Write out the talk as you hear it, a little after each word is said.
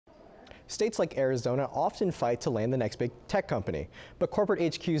States like Arizona often fight to land the next big tech company, but corporate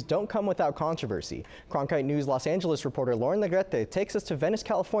HQs don't come without controversy. Cronkite News Los Angeles reporter Lauren Negrete takes us to Venice,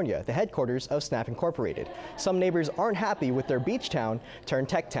 California, the headquarters of Snap Incorporated. Some neighbors aren't happy with their beach town turned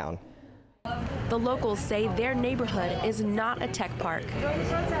tech town. The locals say their neighborhood is not a tech park.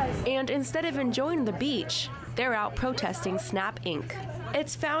 And instead of enjoying the beach, they're out protesting Snap Inc.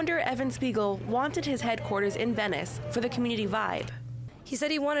 Its founder, Evan Spiegel, wanted his headquarters in Venice for the community vibe. He said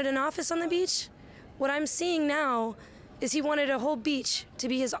he wanted an office on the beach. What I'm seeing now is he wanted a whole beach to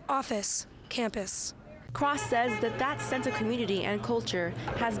be his office campus. Cross says that sense of community and culture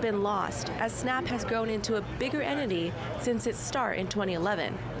has been lost as Snap has grown into a bigger entity since its start in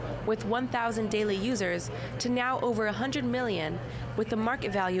 2011. With 1,000 daily users to now over 100 million, with a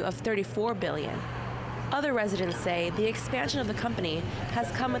market value of $34 billion. Other residents say the expansion of the company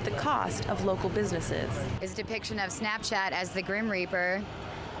has come at the cost of local businesses. His depiction of Snapchat as the Grim Reaper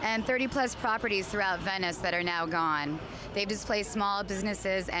and 30-plus properties throughout Venice that are now gone. They've displaced small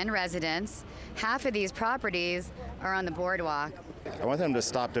businesses and residents. Half of these properties are on the boardwalk. I want them to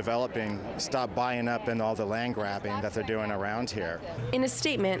stop developing, stop buying up in all the land grabbing that they're doing around here. In a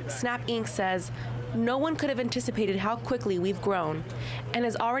statement, Snap Inc. says, "No one could have anticipated how quickly we've grown and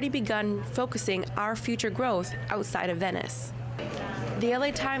has already begun focusing our future growth outside of Venice." The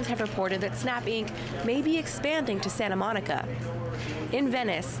LA Times have reported that Snap Inc. may be expanding to Santa Monica. In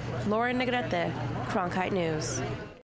Venice, Lauren Negrete, Cronkite News.